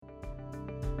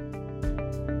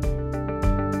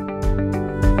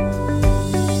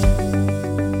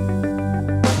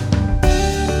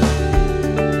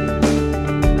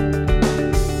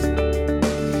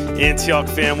Antioch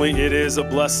family, it is a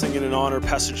blessing and an honor.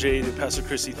 Pastor Jade and Pastor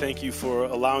Chrissy, thank you for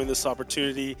allowing this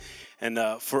opportunity and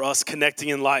for us connecting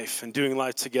in life and doing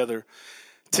life together.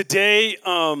 Today,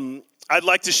 I'd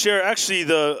like to share, actually,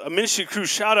 the ministry crew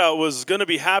shout out was going to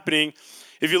be happening.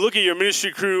 If you look at your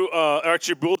ministry crew, or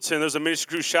actually your bulletin, there's a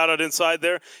ministry crew shout out inside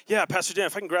there. Yeah, Pastor Dan,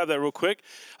 if I can grab that real quick.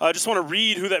 I just want to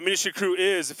read who that ministry crew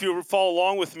is. If you follow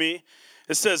along with me,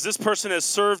 it says, this person has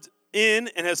served in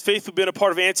and has faithfully been a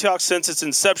part of Antioch since its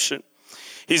inception.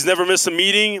 He's never missed a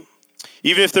meeting.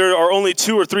 Even if there are only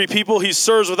 2 or 3 people, he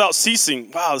serves without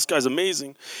ceasing. Wow, this guy's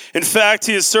amazing. In fact,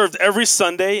 he has served every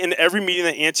Sunday in every meeting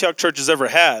that Antioch Church has ever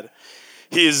had.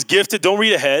 He is gifted. Don't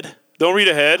read ahead. Don't read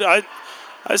ahead.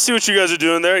 I see what you guys are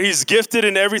doing there. He's gifted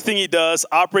in everything he does,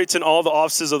 operates in all the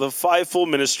offices of the fivefold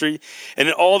ministry, and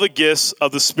in all the gifts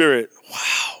of the Spirit.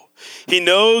 Wow. He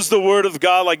knows the word of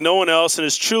God like no one else and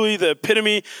is truly the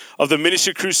epitome of the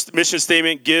ministry crew mission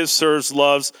statement, gives, serves,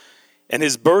 loves. And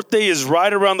his birthday is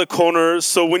right around the corner.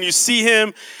 So when you see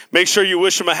him, make sure you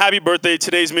wish him a happy birthday.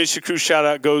 Today's ministry crew shout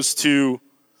out goes to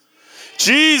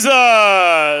Jesus.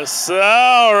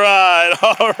 All right.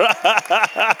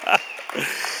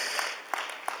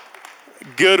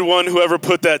 Good one, whoever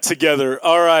put that together.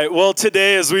 All right. Well,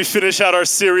 today as we finish out our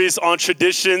series on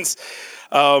traditions,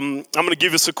 I'm going to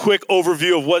give us a quick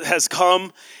overview of what has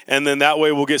come, and then that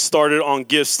way we'll get started on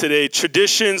gifts today.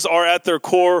 Traditions are at their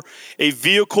core a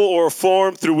vehicle or a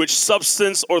form through which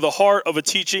substance or the heart of a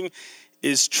teaching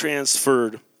is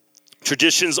transferred.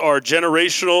 Traditions are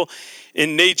generational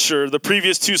in nature. The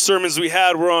previous 2 sermons we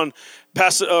had were on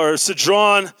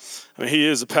Cedron. I mean, he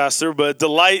is a pastor, but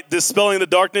delight, dispelling the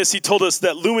darkness. He told us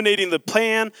that illuminating the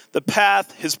plan, the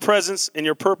path, his presence, and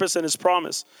your purpose and his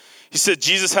promise. He said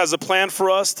Jesus has a plan for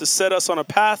us to set us on a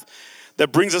path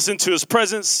that brings us into his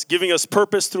presence, giving us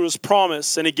purpose through his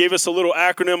promise. And he gave us a little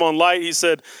acronym on light. He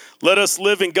said, let us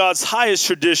live in God's highest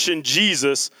tradition,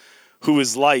 Jesus, who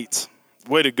is light.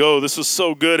 Way to go. This was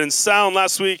so good. And sound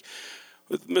last week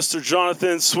with Mr.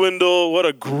 Jonathan Swindle. What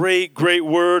a great, great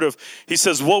word. He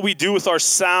says, what we do with our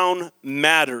sound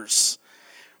matters.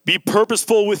 Be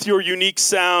purposeful with your unique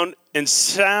sound, and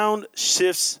sound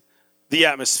shifts the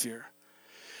atmosphere.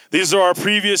 These are our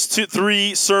previous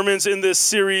 3 sermons in this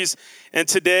series, and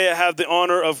today I have the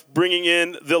honor of bringing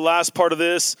in the last part of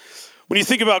this. When you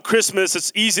think about Christmas,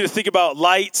 it's easy to think about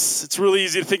lights. It's really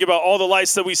easy to think about all the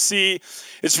lights that we see.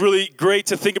 It's really great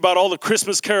to think about all the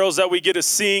Christmas carols that we get to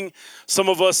sing. Some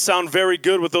of us sound very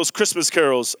good with those Christmas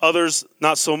carols. Others,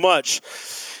 not so much.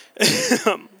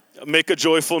 Make a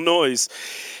joyful noise.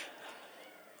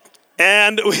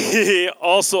 And we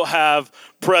also have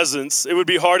presents. It would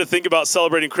be hard to think about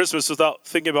celebrating Christmas without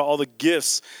thinking about all the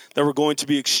gifts that were going to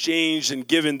be exchanged and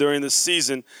given during this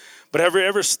season. But have you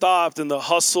ever stopped in the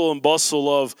hustle and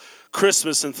bustle of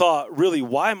Christmas and thought, really,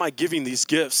 why am I giving these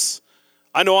gifts?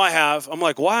 I know I have. I'm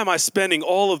like, why am I spending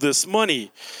all of this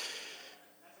money?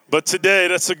 But today,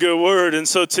 that's a good word. And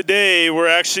so today, we're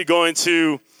actually going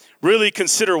to really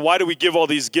consider, why do we give all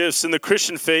these gifts? In the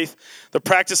Christian faith, the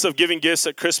practice of giving gifts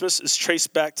at Christmas is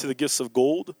traced back to the gifts of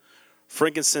gold,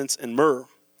 frankincense, and myrrh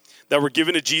that were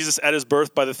given to Jesus at his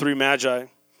birth by the 3 magi.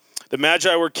 The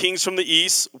magi were kings from the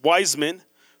east, wise men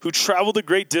who traveled a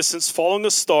great distance following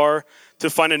a star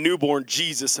to find a newborn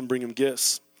Jesus and bring him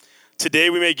gifts. Today,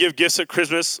 we may give gifts at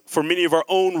Christmas for many of our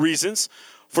own reasons.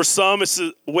 For some, it's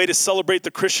a way to celebrate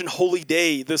the Christian holy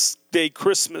day, this day,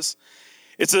 Christmas.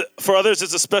 For others,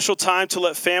 it's a special time to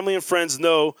let family and friends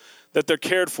know that they're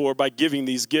cared for by giving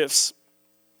these gifts.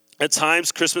 At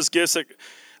times, Christmas gifts at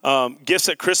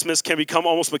Christmas can become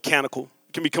almost mechanical.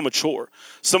 It can become a chore.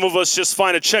 Some of us just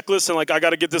find a checklist and I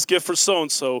got to get this gift for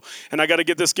so-and-so, and I got to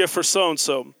get this gift for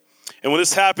so-and-so. And when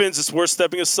this happens, it's worth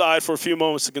stepping aside for a few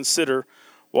moments to consider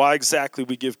why exactly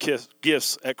we give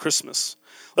gifts at Christmas.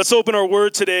 Let's open our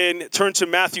word today and turn to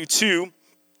Matthew 2,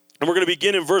 and we're going to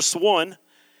begin in verse 1.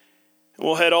 And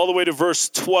we'll head all the way to verse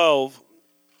 12.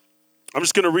 I'm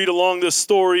just going to read along this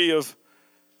story of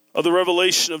the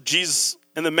revelation of Jesus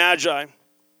and the Magi.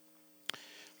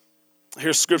 I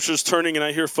hear scriptures turning and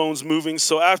I hear phones moving.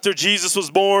 So after Jesus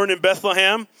was born in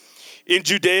Bethlehem in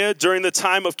Judea during the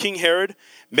time of King Herod,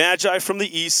 Magi from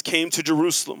the east came to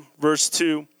Jerusalem, verse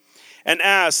 2, and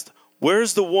asked, where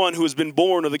is the one who has been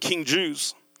born of the King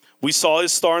Jews? We saw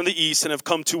his star in the east and have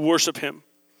come to worship him.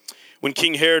 When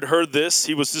King Herod heard this,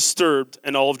 he was disturbed,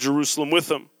 and all of Jerusalem with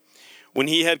him. When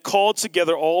he had called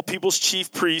together all people's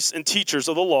chief priests and teachers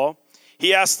of the law,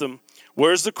 he asked them,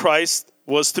 where is the Christ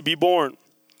was to be born?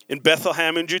 In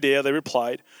Bethlehem in Judea, they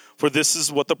replied, for this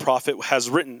is what the prophet has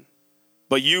written.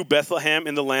 But you, Bethlehem,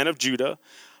 in the land of Judah,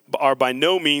 are by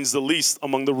no means the least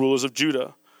among the rulers of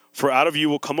Judah. For out of you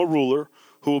will come a ruler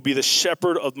who will be the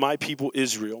shepherd of my people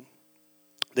Israel."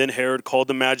 Then Herod called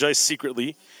the Magi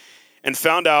secretly and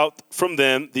found out from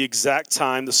them the exact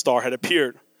time the star had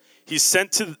appeared. He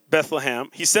sent them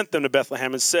to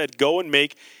Bethlehem and said, "Go and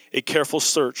make a careful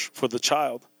search for the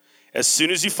child. As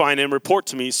soon as you find him, report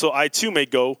to me, so I too may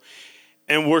go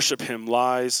and worship him."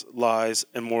 Lies, lies,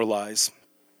 and more lies.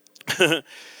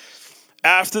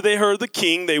 After they heard the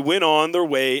king, they went on their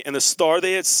way, and the star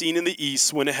they had seen in the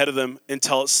east went ahead of them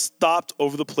until it stopped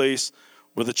over the place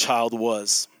where the child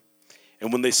was.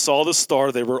 And when they saw the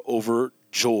star, they were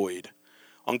overjoyed.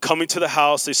 On coming to the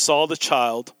house, they saw the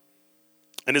child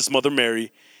and his mother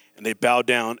Mary, and they bowed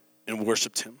down and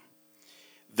worshipped him.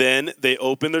 Then they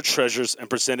opened their treasures and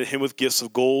presented him with gifts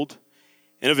of gold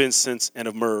and of incense and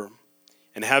of myrrh.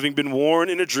 And having been warned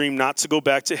in a dream not to go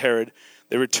back to Herod,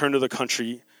 they returned to the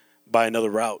country by another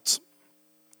route.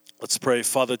 Let's pray.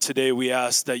 Father, today we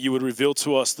ask that you would reveal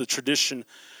to us the tradition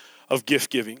of gift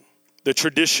giving, the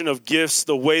tradition of gifts,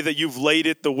 the way that you've laid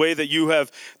it, the way that you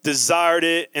have desired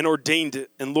it and ordained it.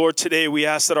 And Lord, today we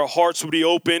ask that our hearts would be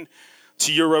open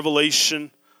to your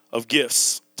revelation of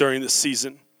gifts during this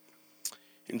season.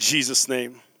 In Jesus'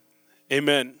 name,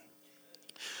 amen.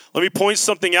 Let me point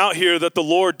something out here that the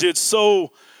Lord did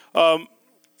so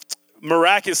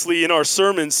miraculously in our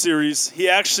sermon series. He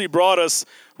actually brought us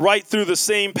right through the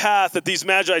same path that these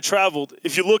magi traveled.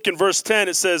 If you look in verse 10,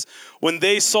 it says, when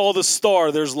they saw the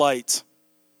star, there's light.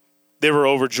 They were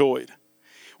overjoyed.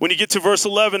 When you get to verse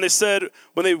 11, they said,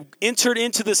 when they entered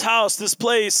into this house, this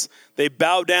place, they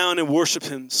bowed down and worshiped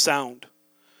him.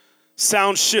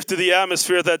 Sound shifted the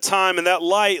atmosphere at that time, and that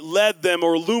light led them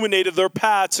or illuminated their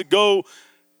path to go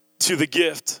to the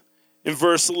gift. In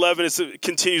verse 11, it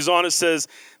continues on, it says,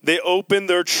 they opened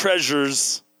their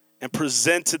treasures and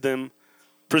presented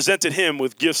him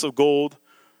with gifts of gold,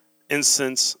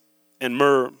 incense, and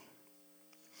myrrh.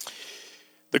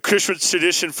 The Christian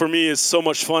tradition for me is so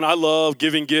much fun. I love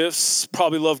giving gifts,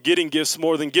 probably love getting gifts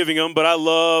more than giving them, but I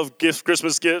love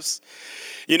Christmas gifts.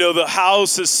 You know, the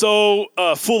house is so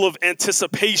full of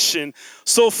anticipation,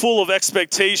 so full of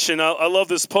expectation. I love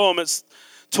this poem.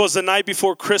 "'Twas the night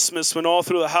before Christmas when all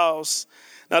through the house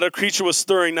not a creature was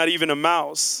stirring, not even a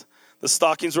mouse. The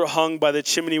stockings were hung by the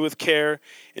chimney with care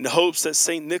in hopes that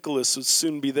St. Nicholas would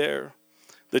soon be there.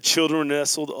 The children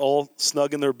nestled all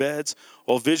snug in their beds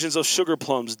while visions of sugar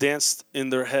plums danced in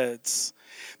their heads."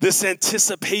 This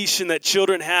anticipation that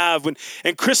children have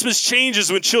and Christmas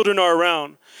changes when children are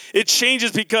around. It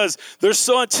changes because they're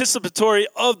so anticipatory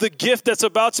of the gift that's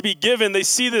about to be given. They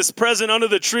see this present under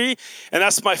the tree, and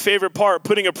that's my favorite part,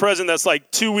 putting a present that's like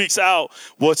 2 weeks out.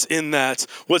 What's in that?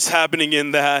 What's happening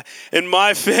in that? In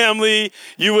my family,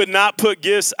 you would not put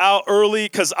gifts out early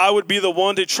because I would be the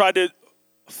one to try to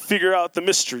figure out the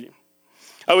mystery.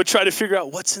 I would try to figure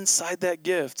out what's inside that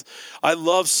gift. I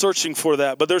love searching for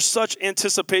that, but there's such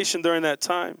anticipation during that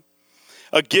time.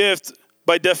 A gift,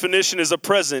 by definition, is a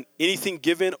present, anything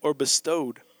given or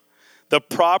bestowed. The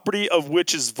property of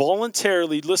which is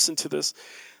voluntarily, listen to this,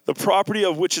 the property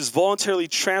of which is voluntarily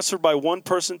transferred by one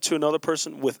person to another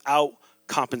person without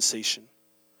compensation.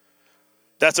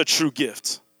 That's a true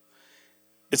gift.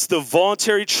 It's the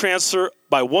voluntary transfer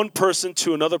by one person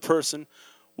to another person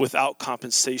without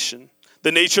compensation.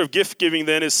 The nature of gift giving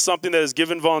then is something that is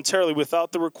given voluntarily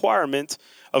without the requirement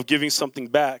of giving something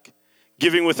back.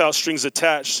 Giving without strings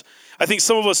attached. I think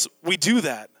some of us, we do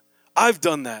that. I've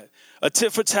done that. A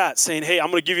tit for tat, saying, hey, I'm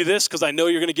going to give you this because I know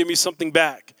you're going to give me something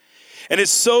back. And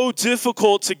it's so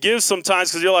difficult to give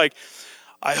sometimes because you're like,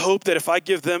 I hope that if I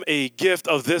give them a gift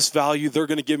of this value, they're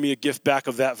going to give me a gift back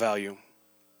of that value.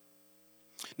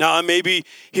 Now, I may be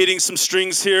hitting some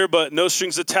strings here, but no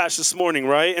strings attached this morning,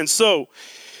 right? And so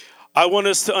I want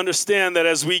us to understand that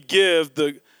as we give,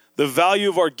 the value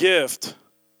of our gift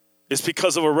is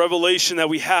because of a revelation that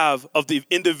we have of the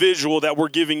individual that we're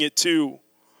giving it to.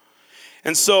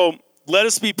 And so let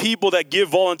us be people that give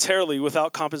voluntarily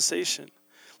without compensation.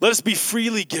 Let us be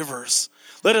freely givers.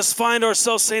 Let us find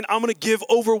ourselves saying, I'm going to give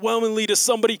overwhelmingly to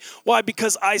somebody. Why?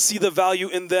 Because I see the value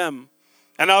in them.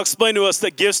 And I'll explain to us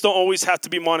that gifts don't always have to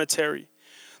be monetary.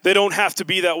 They don't have to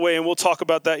be that way, and we'll talk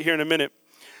about that here in a minute.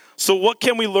 So what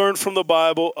can we learn from the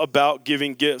Bible about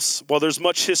giving gifts? Well, there's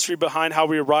much history behind how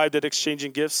we arrived at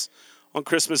exchanging gifts on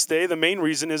Christmas Day. The main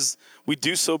reason is we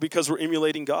do so because we're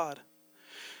emulating God.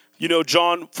 You know, 1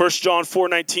 John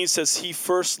 4:19 says, he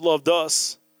first loved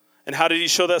us. And how did he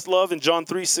show that love? And John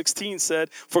 3:16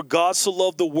 said, for God so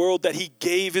loved the world that he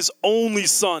gave his only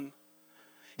son.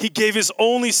 He gave his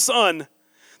only son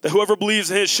that whoever believes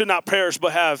in him should not perish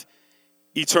but have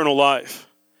eternal life.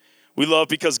 We love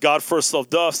because God first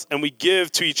loved us, and we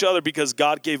give to each other because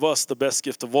God gave us the best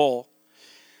gift of all.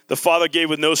 the Father gave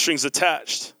with no strings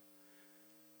attached.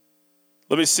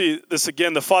 Let me see this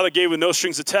again. The Father gave with no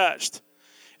strings attached.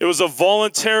 It was a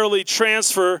voluntarily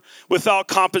transfer without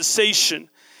compensation.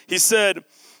 He said,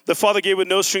 the Father gave with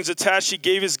no strings attached. He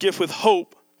gave his gift with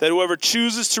hope that whoever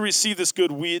chooses to receive this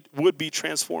good would be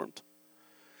transformed.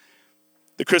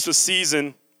 The Christmas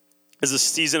season is a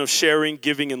season of sharing,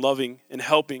 giving, and loving, and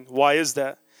helping. Why is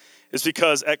that? It's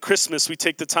because at Christmas, we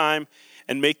take the time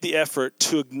and make the effort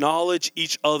to acknowledge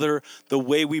each other the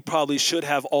way we probably should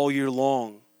have all year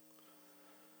long.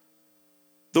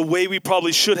 The way we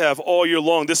probably should have all year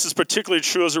long. This is particularly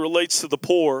true as it relates to the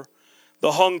poor,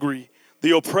 the hungry,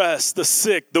 the oppressed, the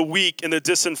sick, the weak, and the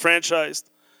disenfranchised.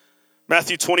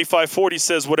 Matthew 25:40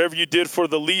 says, whatever you did for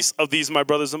the least of these, my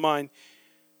brothers and mine,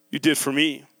 you did for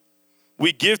me.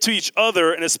 We give to each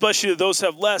other, and especially to those who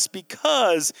have less,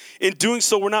 because in doing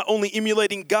so, we're not only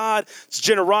emulating God's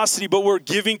generosity, but we're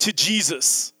giving to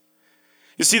Jesus.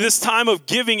 You see, this time of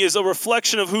giving is a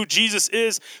reflection of who Jesus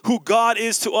is, who God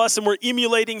is to us, and we're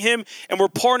emulating him, and we're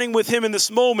partnering with him in this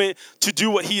moment to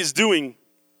do what he is doing.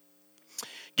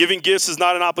 Giving gifts is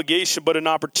not an obligation, but an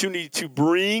opportunity to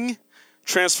bring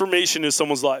transformation in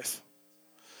someone's life.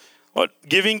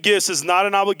 Giving gifts is not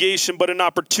an obligation, but an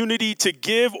opportunity to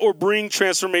give or bring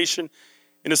transformation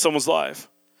into someone's life.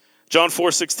 John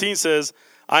 4:16 says,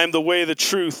 I am the way, the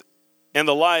truth, and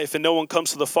the life, and no one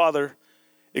comes to the Father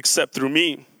except through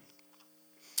me.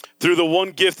 Through the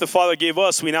one gift the Father gave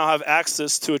us, we now have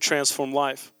access to a transformed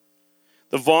life.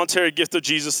 The voluntary gift of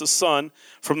Jesus, the Son,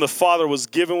 from the Father was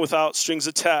given without strings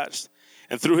attached.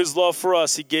 And through his love for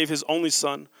us, he gave his only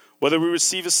Son. Whether we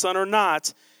receive his Son or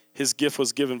not, his gift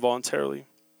was given voluntarily,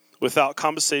 without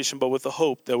compensation, but with the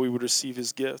hope that we would receive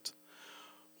his gift.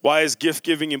 Why is gift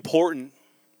giving important?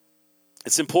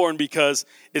 It's important because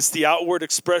it's the outward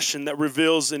expression that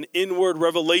reveals an inward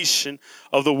revelation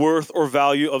of the worth or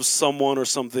value of someone or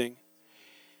something.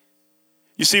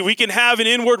 You see, we can have an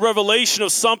inward revelation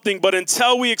of something, but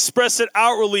until we express it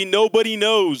outwardly, nobody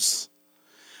knows.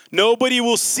 Nobody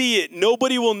will see it.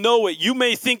 Nobody will know it. You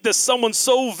may think that someone's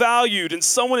so valued and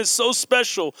someone is so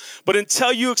special, but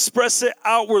until you express it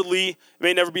outwardly, it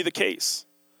may never be the case.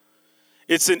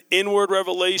 It's an inward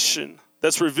revelation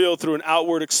that's revealed through an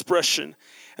outward expression.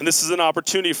 And this is an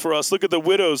opportunity for us. Look at the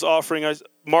widow's offering,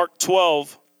 Mark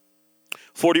 12,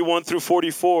 41 through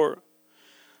 44.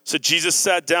 So Jesus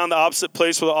sat down the opposite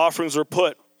place where the offerings were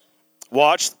put,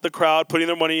 watched the crowd putting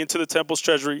their money into the temple's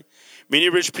treasury. Many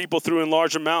rich people threw in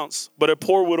large amounts, but a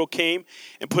poor widow came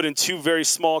and put in 2 very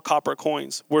small copper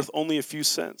coins, worth only a few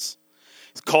cents.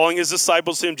 Calling his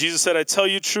disciples to him, Jesus said, I tell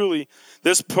you truly,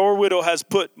 this poor widow has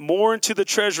put more into the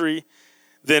treasury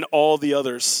than all the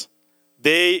others.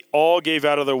 They all gave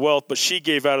out of their wealth, but she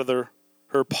gave out of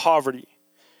her poverty,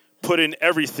 put in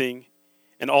everything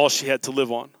and all she had to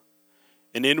live on.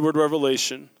 An inward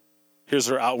revelation. Here's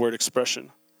her outward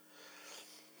expression.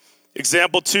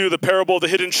 Example 2, the parable of the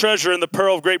hidden treasure and the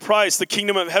pearl of great price. The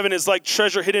kingdom of heaven is like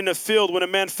treasure hidden in a field. When a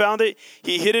man found it,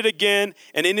 he hid it again,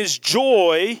 and in his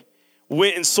joy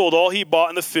went and sold all he bought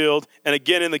in the field. And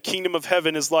again, in the kingdom of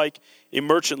heaven is like a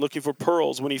merchant looking for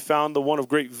pearls. When he found the one of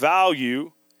great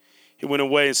value, he went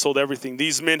away and sold everything.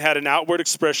 These men had an outward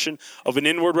expression of an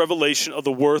inward revelation of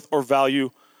the worth or value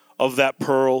of that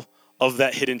pearl, of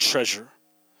that hidden treasure.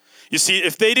 You see,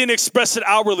 if they didn't express it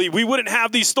outwardly, we wouldn't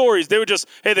have these stories. They would just,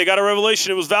 hey, they got a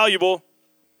revelation. It was valuable.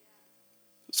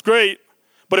 It's great.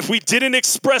 But if we didn't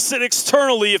express it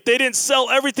externally, if they didn't sell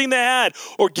everything they had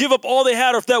or give up all they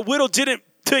had, or if that widow didn't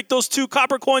take those 2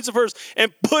 copper coins of hers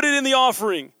and put it in the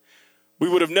offering, we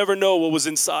would have never known what was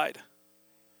inside.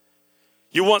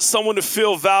 You want someone to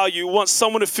feel value. You want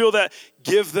someone to feel that.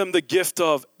 Give them the gift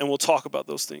of, and we'll talk about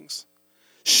those things.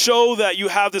 Show that you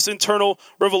have this internal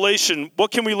revelation. What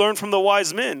can we learn from the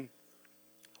wise men?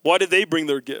 Why did they bring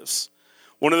their gifts?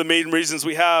 One of the main reasons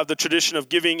we have the tradition of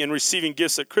giving and receiving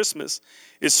gifts at Christmas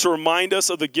is to remind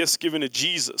us of the gifts given to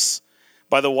Jesus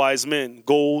by the wise men: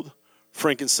 gold,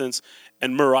 frankincense,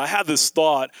 and myrrh. I had this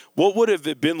thought, what would have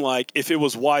it been like if it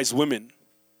was wise women?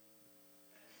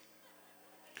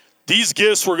 These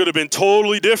gifts were going to have been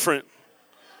totally different.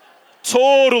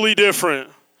 Totally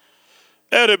different.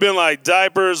 It would have been like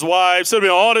diapers, wipes. It would have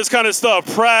been all this kind of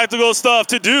stuff, practical stuff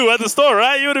to do at the store,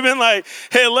 right? You would have been like,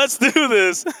 hey, let's do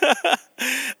this.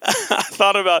 I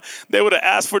thought about, they would have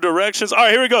asked for directions. All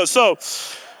right, here we go. So,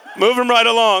 moving right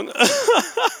along.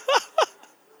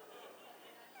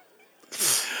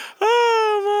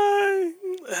 Oh,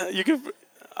 my.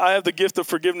 I have the gift of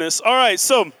forgiveness. All right,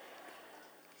 so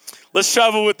let's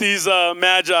travel with these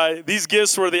magi. These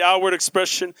gifts were the outward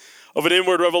expression of an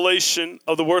inward revelation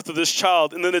of the worth of this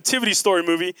child. In the Nativity Story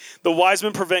movie, the wise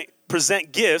men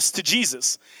present gifts to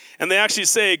Jesus. And they actually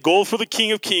say gold for the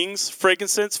King of Kings,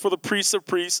 frankincense for the priest of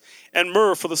priests, and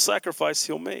myrrh for the sacrifice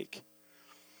he'll make.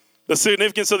 The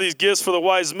significance of these gifts for the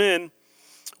wise men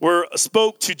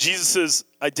spoke to Jesus'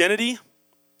 identity,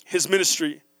 his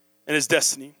ministry, and his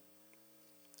destiny.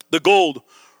 The gold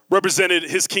represented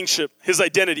his kingship, his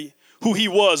identity, who he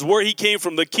was, where he came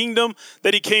from, the kingdom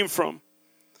that he came from.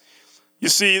 You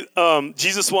see,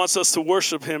 Jesus wants us to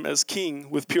worship him as king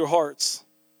with pure hearts.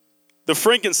 The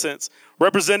frankincense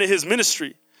represented his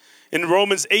ministry. In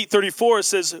Romans 8:34, it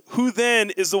says, "Who then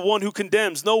is the one who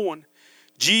condemns? No one.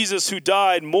 Jesus, who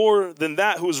died, more than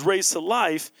that, who was raised to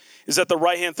life, is at the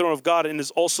right-hand throne of God and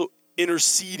is also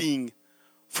interceding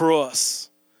for us."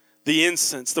 The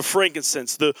incense, the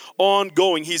frankincense, the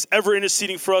ongoing. He's ever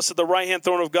interceding for us at the right-hand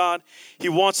throne of God. He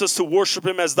wants us to worship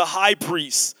him as the high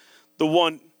priest, the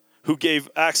one who gave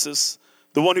access,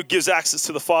 the one who gives access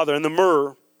to the Father. And the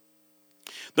myrrh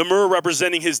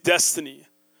representing his destiny.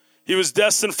 He was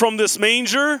destined from this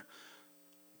manger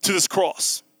to this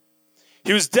cross.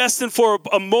 He was destined for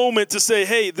a moment to say,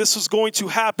 hey, this was going to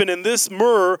happen. And this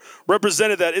myrrh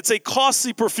represented that. It's a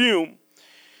costly perfume.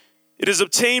 It is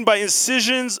obtained by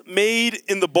incisions made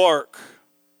in the bark.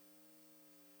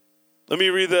 Let me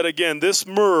read that again. This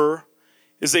myrrh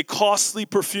is a costly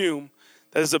perfume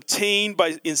that is obtained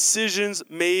by incisions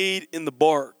made in the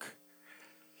bark.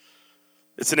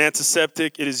 It's an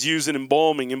antiseptic. It is used in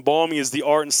embalming. Embalming is the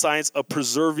art and science of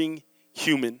preserving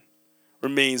human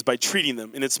remains by treating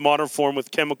them in its modern form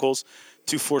with chemicals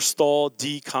to forestall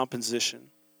decomposition.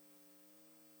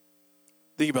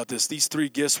 Think about this. These three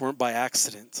gifts weren't by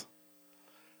accident.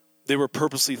 They were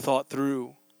purposely thought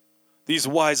through. These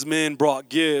wise men brought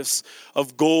gifts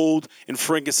of gold and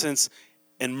frankincense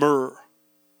and myrrh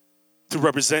to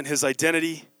represent his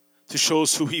identity, to show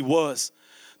us who he was,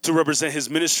 to represent his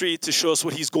ministry, to show us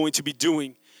what he's going to be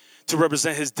doing, to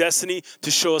represent his destiny,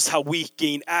 to show us how we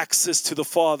gain access to the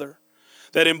Father.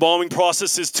 That embalming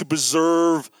process is to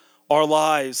preserve our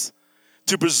lives,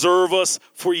 to preserve us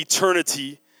for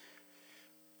eternity.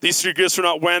 These three gifts were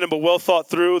not random but well thought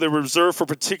through. They were reserved for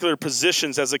particular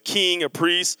positions as a king, a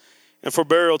priest, and for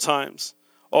burial times.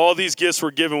 All these gifts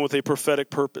were given with a prophetic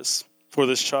purpose for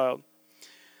this child.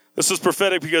 This was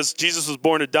prophetic because Jesus was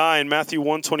born to die in Matthew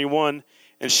 1:21,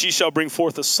 and she shall bring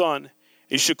forth a son. And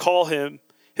you should call him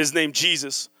his name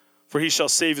Jesus, for he shall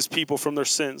save his people from their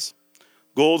sins.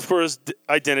 Gold for his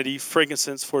identity,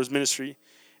 frankincense for his ministry,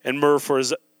 and myrrh for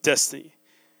his destiny.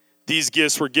 These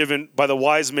gifts were given by the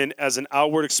wise men as an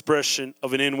outward expression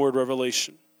of an inward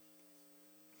revelation.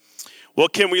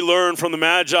 What can we learn from the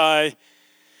Magi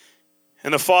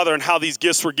and the Father and how these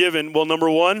gifts were given? Well, number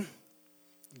one,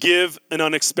 give an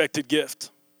unexpected gift.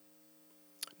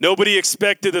 Nobody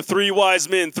expected the three wise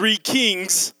men, three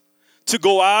kings, to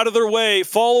go out of their way,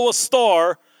 follow a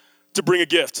star to bring a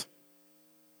gift.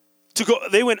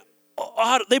 They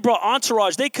brought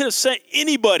entourage. They could have sent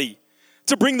anybody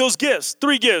to bring those gifts.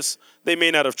 Three gifts. They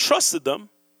may not have trusted them,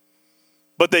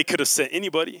 but they could have sent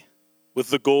anybody with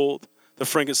the gold, the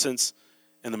frankincense,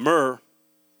 and the myrrh.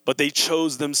 But they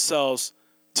chose themselves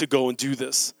to go and do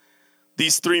this.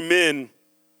 These three men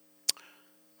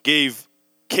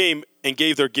came and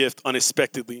gave their gift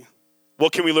unexpectedly.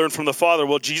 What can we learn from the Father?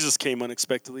 Well, Jesus came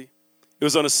unexpectedly. It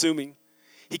was unassuming.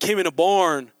 He came in a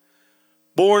barn,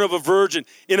 born of a virgin,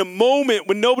 in a moment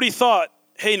when nobody thought,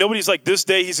 hey, nobody's like, this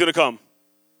day he's going to come.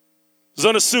 It was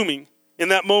unassuming in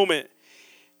that moment.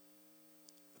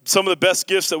 Some of the best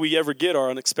gifts that we ever get are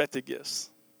unexpected gifts.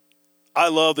 I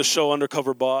love the show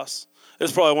Undercover Boss.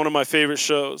 It's probably one of my favorite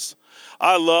shows.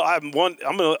 I'm going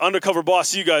to undercover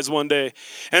boss you guys one day.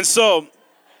 And so,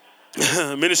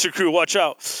 ministry crew, watch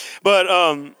out. But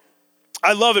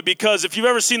I love it because if you've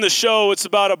ever seen the show, it's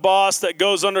about a boss that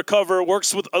goes undercover,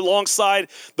 works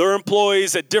alongside their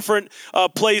employees at different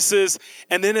places.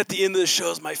 And then at the end of the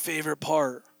show is my favorite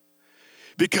part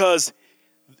because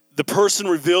the person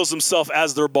reveals himself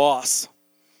as their boss.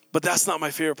 But that's not my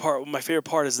favorite part. My favorite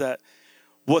part is that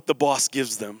what the boss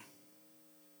gives them.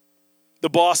 The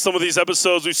boss, some of these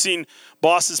episodes, we've seen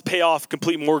bosses pay off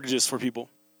complete mortgages for people.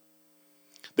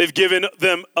 They've given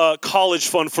them a college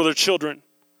fund for their children.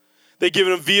 They've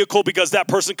given them a vehicle because that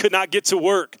person could not get to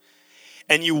work.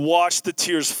 And you watch the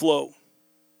tears flow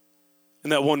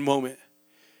in that one moment.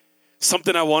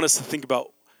 Something I want us to think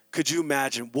about. Could you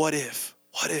imagine, what if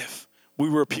we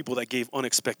were a people that gave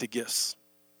unexpected gifts?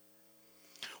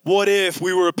 What if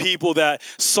we were a people that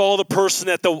saw the person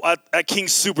at King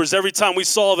Soopers? Every time we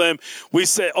saw them, we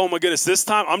say, oh my goodness, this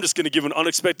time I'm just going to give an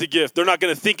unexpected gift. They're not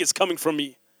going to think it's coming from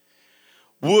me.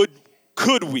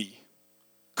 Could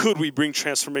we bring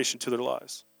transformation to their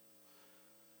lives?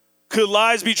 could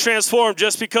lives be transformed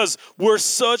just because we're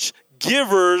such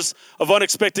givers of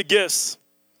unexpected gifts?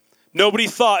 Nobody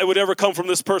thought it would ever come from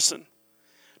this person.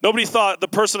 Nobody thought the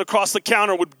person across the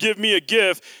counter would give me a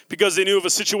gift because they knew of a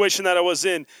situation that I was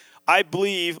in. I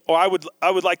believe, or I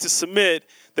would like to submit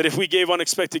that if we gave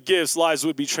unexpected gifts, lives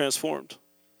would be transformed.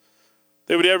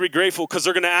 They would ever be grateful because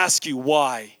they're going to ask you,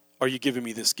 why are you giving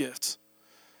me this gift?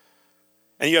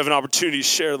 And you have an opportunity to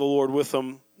share the Lord with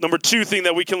them. Number 2 thing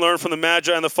that we can learn from the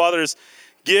Magi and the Father is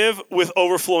give with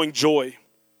overflowing joy.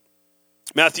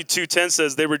 Matthew 2:10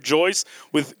 says, they rejoice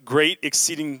with great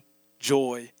exceeding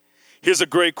joy. Here's a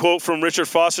great quote from Richard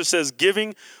Foster. It says,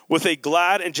 giving with a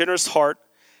glad and generous heart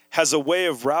has a way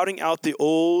of routing out the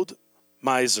old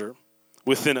miser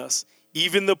within us.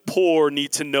 Even the poor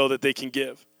need to know that they can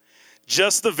give.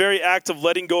 Just the very act of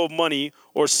letting go of money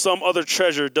or some other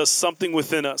treasure does something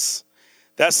within us.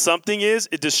 That something is,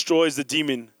 it destroys the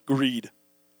demon greed.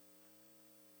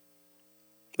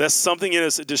 That something in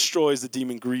us, it destroys the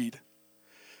demon greed.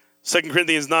 2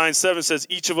 Corinthians 9:7 says,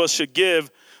 each of us should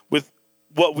give with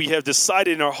what we have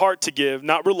decided in our heart to give,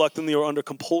 not reluctantly or under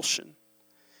compulsion.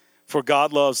 For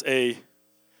God loves a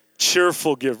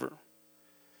cheerful giver.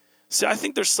 See, I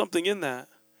think there's something in that.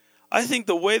 I think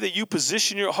the way that you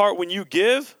position your heart when you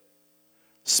give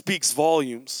speaks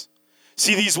volumes.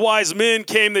 See, these wise men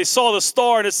came, they saw the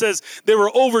star, and it says they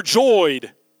were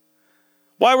overjoyed.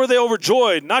 Why were they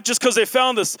overjoyed? Not just because they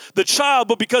found the child,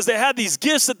 but because they had these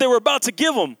gifts that they were about to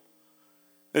give them.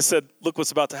 They said, look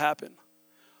what's about to happen.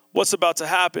 What's about to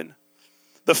happen?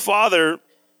 The Father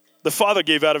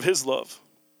gave out of his love.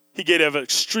 He gave out of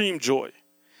extreme joy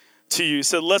to you. He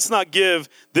said, let's not give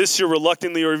this year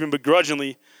reluctantly or even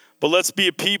begrudgingly, but let's be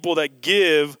a people that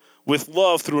give with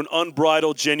love through an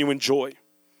unbridled, genuine joy.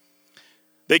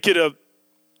 They could have,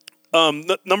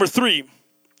 number 3,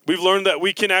 we've learned that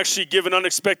we can actually give an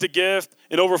unexpected gift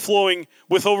and overflowing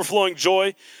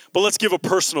joy, but let's give a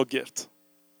personal gift.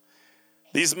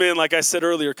 These men, like I said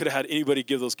earlier, could have had anybody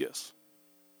give those gifts.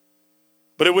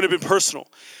 But it would have been personal.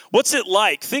 What's it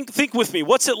like? Think with me.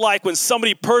 What's it like when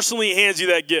somebody personally hands you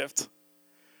that gift?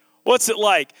 What's it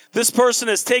like? This person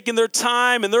has taken their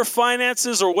time and their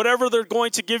finances or whatever they're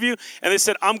going to give you, and they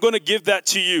said, I'm going to give that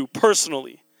to you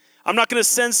personally. I'm not going to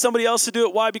send somebody else to do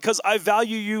it. Why? Because I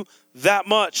value you that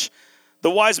much. The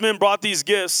wise men brought these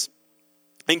gifts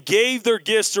and gave their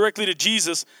gifts directly to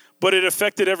Jesus, but it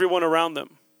affected everyone around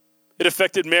them. It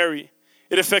affected Mary.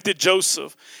 It affected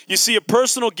Joseph. You see, a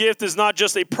personal gift is not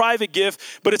just a private gift,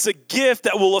 but it's a gift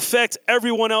that will affect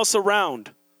everyone else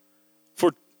around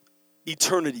for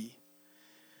eternity.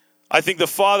 I think the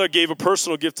Father gave a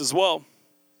personal gift as well.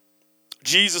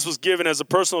 Jesus was given as a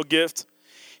personal gift.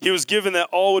 He was given that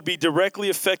all would be directly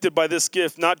affected by this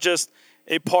gift, not just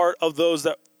those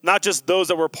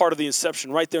that were part of the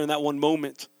inception, right there in that one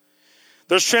moment.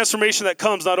 There's transformation that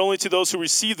comes not only to those who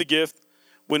receive the gift,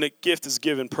 when a gift is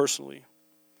given personally.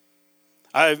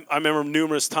 I remember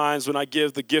numerous times when I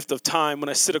give the gift of time, when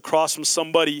I sit across from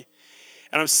somebody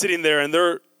and I'm sitting there and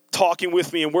they're talking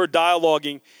with me and we're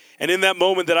dialoguing, and in that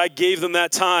moment that I gave them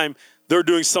that time, they're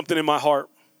doing something in my heart.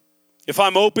 If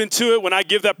I'm open to it, when I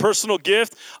give that personal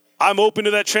gift, I'm open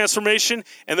to that transformation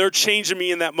and they're changing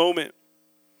me in that moment.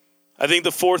 I think the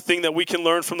 4th thing that we can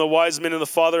learn from the wise men and the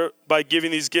Father by giving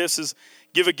these gifts is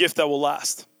give a gift that will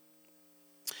last.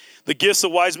 The gifts the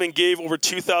wise men gave over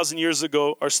 2,000 years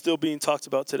ago are still being talked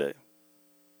about today.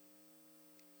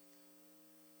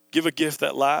 Give a gift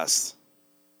that lasts.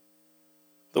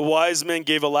 The wise men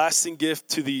gave a lasting gift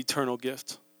to the eternal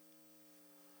gift.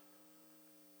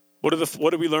 What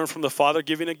did we learn from the Father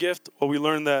giving a gift? Well, we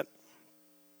learned that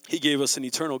he gave us an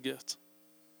eternal gift.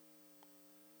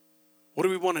 What do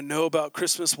we want to know about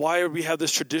Christmas? Why do we have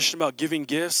this tradition about giving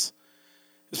gifts?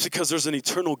 It's because there's an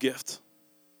eternal gift.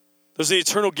 There's an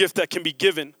eternal gift that can be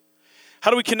given.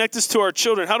 How do we connect this to our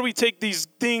children? How do we take these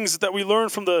things that we learn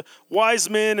from the wise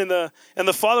men and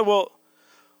the Father? Well,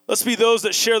 let's be those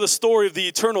that share the story of the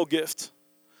eternal gift.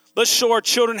 Let's show our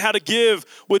children how to give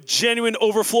with genuine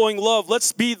overflowing love.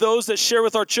 Let's be those that share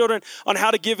with our children on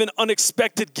how to give an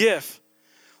unexpected gift.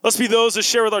 Let's be those that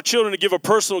share with our children to give a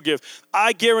personal gift.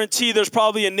 I guarantee there's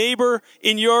probably a neighbor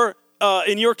in your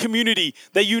community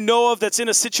that you know of that's in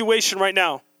a situation right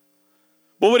now.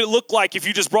 What would it look like if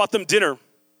you just brought them dinner?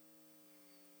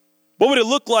 What would it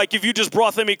look like if you just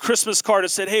brought them a Christmas card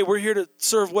and said, hey, we're here to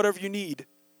serve whatever you need?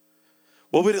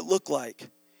 What would it look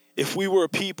like if we were a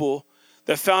people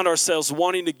that found ourselves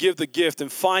wanting to give the gift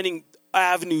and finding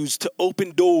avenues to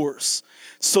open doors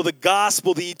so the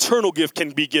gospel, the eternal gift, can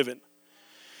be given?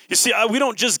 You see, we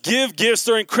don't just give gifts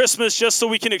during Christmas just so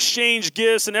we can exchange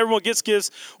gifts and everyone gets gifts.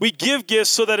 We give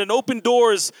gifts so that an open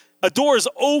door is a door is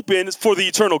open for the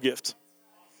eternal gift.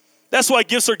 That's why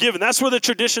gifts are given. That's where the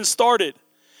tradition started.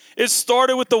 It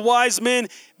started with the wise men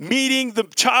meeting the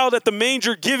child at the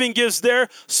manger, giving gifts there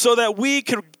so that we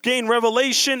could gain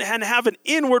revelation and have an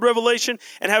inward revelation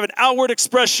and have an outward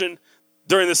expression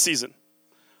during this season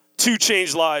to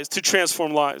change lives, to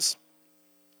transform lives.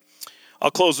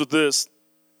 I'll close with this.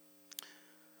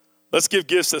 Let's give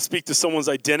gifts that speak to someone's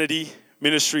identity,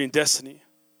 ministry, and destiny.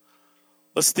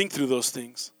 Let's think through those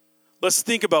things. Let's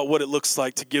think about what it looks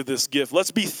like to give this gift.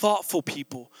 Let's be thoughtful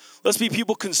people. Let's be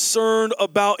people concerned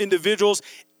about individuals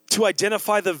to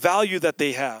identify the value that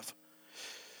they have.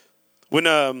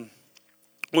 When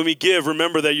we give,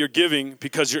 remember that you're giving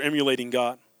because you're emulating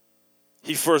God.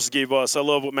 He first gave us. I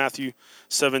love what Matthew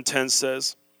 7:10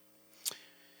 says.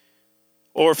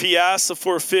 Or if he asks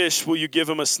for a fish, will you give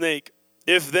him a snake?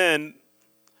 If then,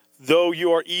 though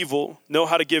you are evil, know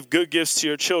how to give good gifts to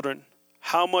your children,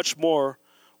 how much more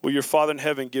will your Father in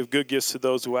heaven give good gifts to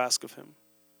those who ask of him?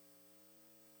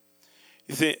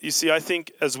 You see, I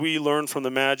think as we learn from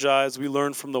the Magi, as we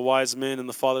learn from the wise men in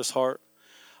the Father's heart,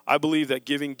 I believe that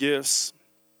giving gifts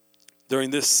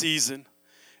during this season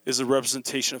is a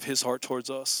representation of his heart towards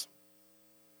us.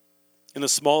 In the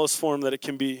smallest form that it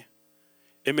can be.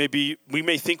 It may be, we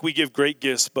may think we give great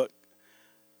gifts, but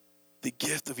the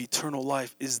gift of eternal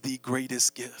life is the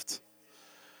greatest gift.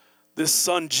 This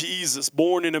son Jesus,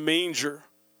 born in a manger,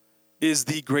 is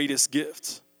the greatest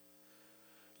gift.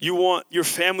 You want your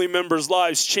family members'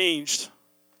 lives changed.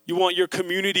 You want your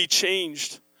community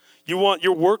changed. You want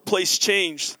your workplace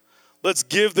changed. Let's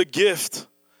give the gift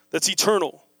that's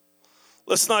eternal.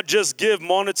 Let's not just give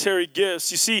monetary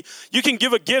gifts. You see, you can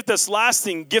give a gift that's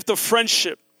lasting, gift of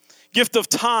friendship, gift of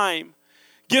time,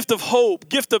 gift of hope,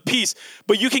 gift of peace.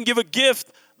 But you can give a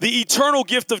gift, the eternal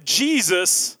gift of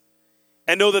Jesus,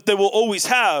 and know that they will always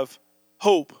have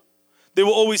hope. They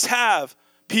will always have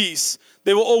peace.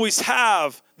 They will always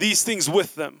have these things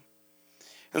with them.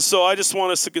 And so I just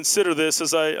want us to consider this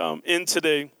as I end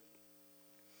today.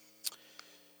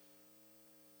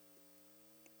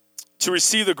 To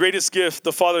receive the greatest gift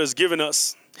the Father has given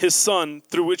us, his Son,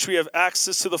 through which we have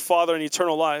access to the Father and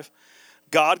eternal life,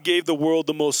 God gave the world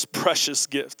the most precious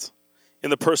gift in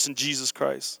the person Jesus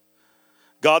Christ.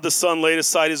 God the Son laid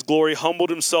aside his glory, humbled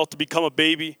himself to become a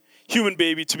baby, human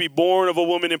baby, to be born of a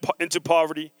woman into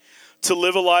poverty, to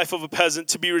live a life of a peasant,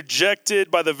 to be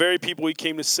rejected by the very people he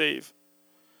came to save,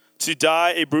 to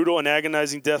die a brutal and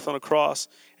agonizing death on a cross,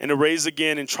 and to rise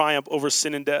again in triumph over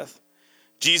sin and death.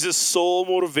 Jesus' sole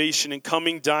motivation in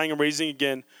coming, dying, and raising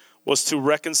again was to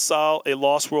reconcile a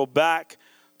lost world back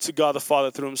to God the Father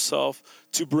through himself,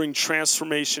 to bring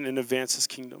transformation and advance his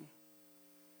kingdom.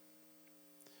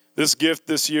 This gift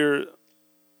this year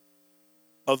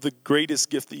of the greatest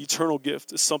gift, the eternal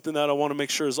gift, is something that I want to make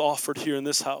sure is offered here in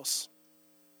this house.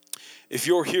 If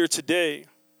you're here today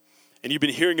and you've been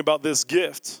hearing about this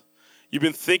gift, you've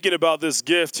been thinking about this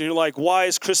gift, and you're like, why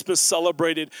is Christmas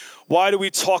celebrated? Why do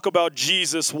we talk about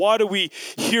Jesus? Why do we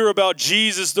hear about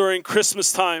Jesus during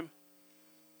Christmas time?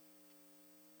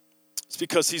 It's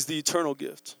because he's the eternal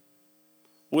gift.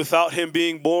 Without him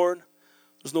being born,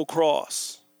 there's no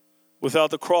cross.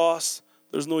 Without the cross,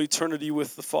 there's no eternity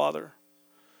with the Father.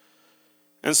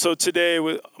 And so today, I'm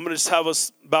going to just have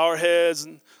us bow our heads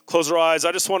and close our eyes.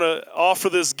 I just want to offer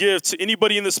this gift to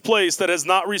anybody in this place that has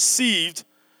not received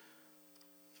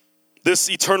this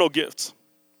eternal gift.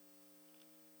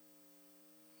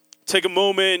 Take a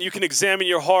moment, you can examine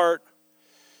your heart.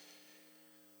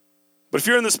 But if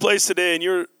you're in this place today and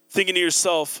you're thinking to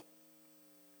yourself,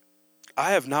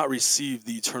 I have not received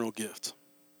the eternal gift.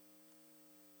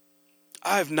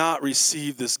 I have not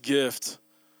received this gift,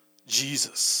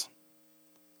 Jesus.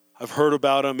 I've heard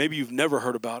about him. Maybe you've never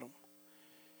heard about him.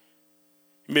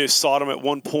 You may have sought him at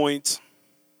one point,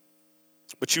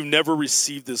 but you've never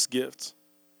received this gift.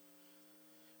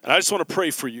 And I just want to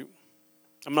pray for you.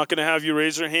 I'm not going to have you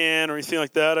raise your hand or anything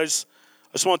like that. I just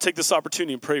want to take this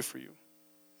opportunity and pray for you.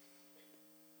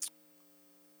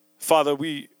 Father,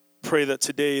 we pray that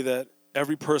today that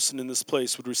every person in this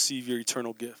place would receive your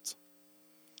eternal gift.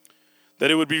 That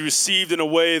it would be received in a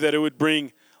way that it would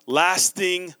bring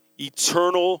lasting,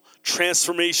 eternal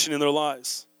transformation in their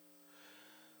lives.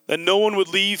 That no one would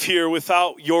leave here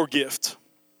without your gift.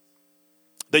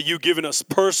 That you've given us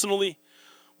personally,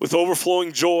 with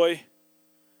overflowing joy,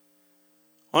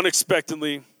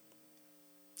 unexpectedly,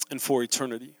 and for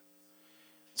eternity.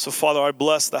 So, Father, I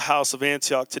bless the house of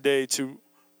Antioch today to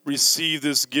receive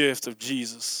this gift of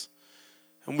Jesus.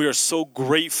 And we are so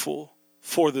grateful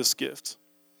for this gift.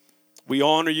 We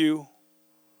honor you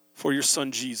for your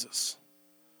son, Jesus.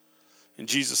 In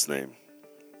Jesus' name,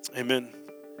 amen.